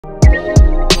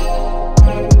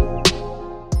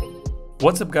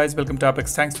What's up guys, welcome to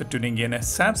Apex. Thanks for tuning in.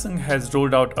 Samsung has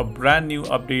rolled out a brand new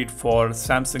update for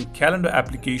Samsung Calendar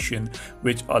application,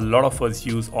 which a lot of us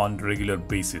use on a regular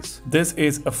basis. This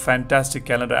is a fantastic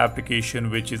calendar application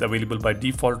which is available by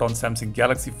default on Samsung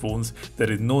Galaxy phones.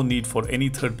 There is no need for any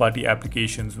third-party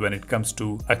applications when it comes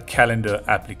to a calendar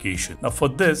application. Now for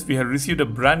this, we have received a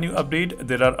brand new update.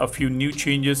 There are a few new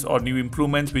changes or new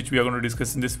improvements which we are going to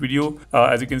discuss in this video.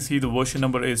 As you can see, the version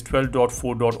number is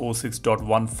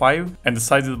 12.4.06.15 and the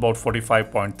size is about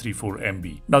 45.34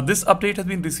 MB. Now this update has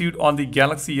been received on the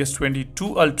Galaxy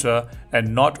S22 Ultra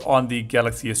and not on the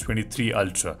Galaxy S23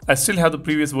 Ultra. I still have the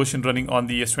previous version running on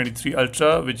the S23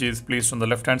 Ultra, which is placed on the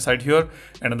left hand side here,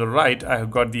 and on the right I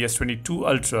have got the S22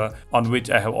 Ultra, on which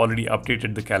I have already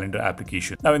updated the calendar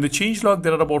application. Now in the changelog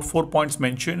there are about 4 points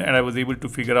mentioned and I was able to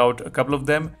figure out a couple of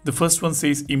them. The first one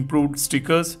says improved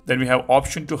stickers, then we have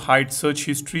option to hide search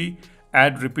history,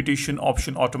 add repetition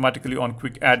option automatically on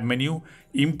quick add menu,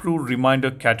 improve reminder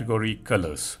category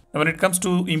colors. Now when it comes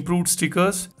to improved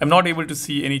stickers, I'm not able to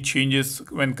see any changes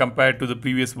when compared to the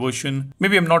previous version.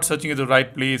 Maybe I'm not searching at the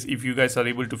right place. If you guys are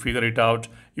able to figure it out,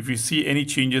 if you see any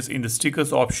changes in the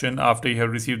stickers option after you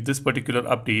have received this particular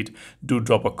update, do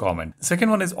drop a comment. The second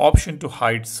one is option to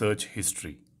hide search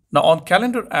history. Now on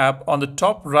calendar app, on the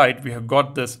top right, we have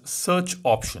got this search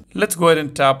option. Let's go ahead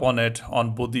and tap on it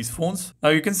on both these phones. Now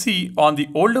you can see on the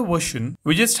older version,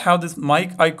 we just have this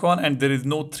mic icon and there is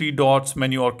no 3 dots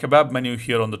menu or kebab menu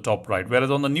here on the top right.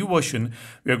 Whereas on the new version,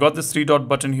 we have got this 3 dot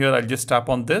button here. I'll just tap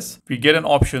on this. We get an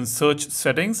option search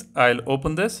settings. I'll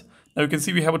open this. Now you can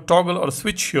see we have a toggle or a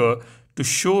switch here to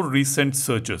show recent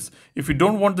searches. If you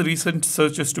don't want the recent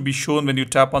searches to be shown when you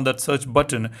tap on that search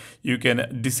button, you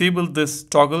can disable this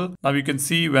toggle. Now you can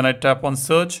see when I tap on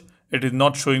search, it is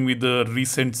not showing me the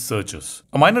recent searches.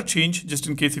 A minor change, just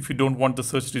in case if you don't want the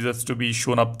search results to be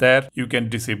shown up there, you can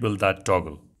disable that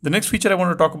toggle. The next feature I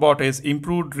want to talk about is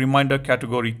improved reminder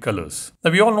category colors. Now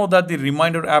we all know that the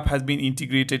reminder app has been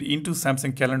integrated into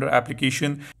Samsung Calendar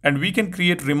application and we can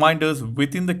create reminders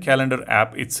within the calendar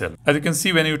app itself. As you can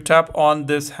see, when you tap on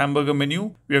this hamburger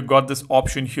menu, we have got this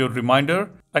option here, reminder.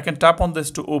 I can tap on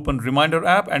this to open reminder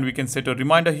app and we can set a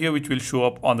reminder here which will show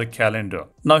up on the calendar.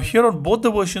 Now here on both the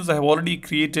versions, I have already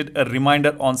created a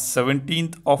reminder on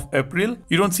 17th of April.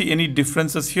 You don't see any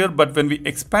differences here, but when we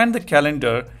expand the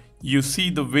calendar, you see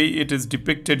the way it is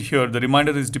depicted here, the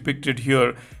reminder is depicted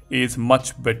here is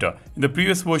much better. In the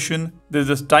previous version, there's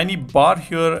this tiny bar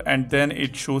here and then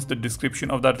it shows the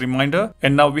description of that reminder.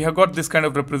 And now we have got this kind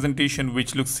of representation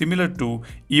which looks similar to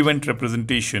event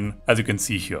representation, as you can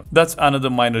see here. That's another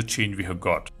minor change we have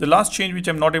got. The last change which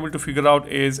I'm not able to figure out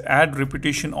is add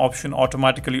repetition option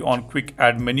automatically on quick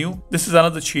add menu. This is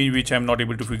another change which I'm not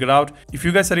able to figure out. If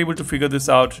you guys are able to figure this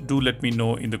out, do let me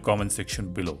know in the comment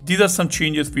section below. These are some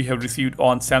changes we have received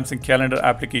on Samsung Calendar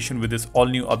application with this all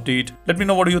new update. Let me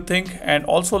know what do you think, and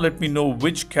also let me know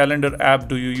which calendar app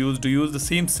do you use. Do you use the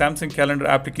same Samsung Calendar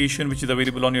application which is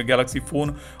available on your Galaxy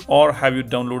phone, or have you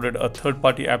downloaded a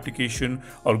third-party application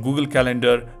or Google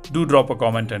Calendar? Do drop a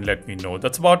comment and let me know.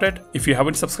 That's about it. If you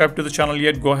haven't subscribed to the channel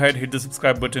yet, go ahead, hit the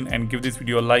subscribe button and give this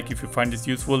video a like if you find this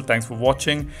useful. Thanks for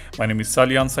watching. My name is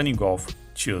Salian, signing off.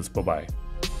 Cheers, bye bye.